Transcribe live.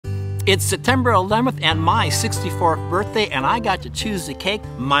It's September 11th and my 64th birthday, and I got to choose the cake,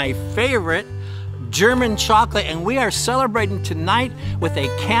 my favorite, German chocolate, and we are celebrating tonight with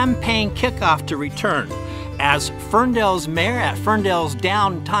a campaign kickoff to return. As Ferndale's mayor at Ferndale's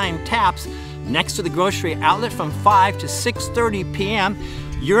Downtime Taps, next to the grocery outlet from 5 to 6:30 p.m.,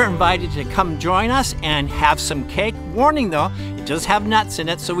 you're invited to come join us and have some cake. Warning though, it does have nuts in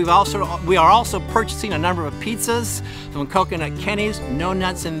it, so we are also purchasing a number of pizzas from Coconut Kenny's, no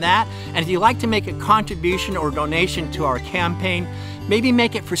nuts in that. And if you'd like to make a contribution or donation to our campaign, maybe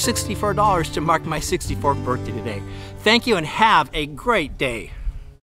make it for $64 to mark my 64th birthday today. Thank you and have a great day.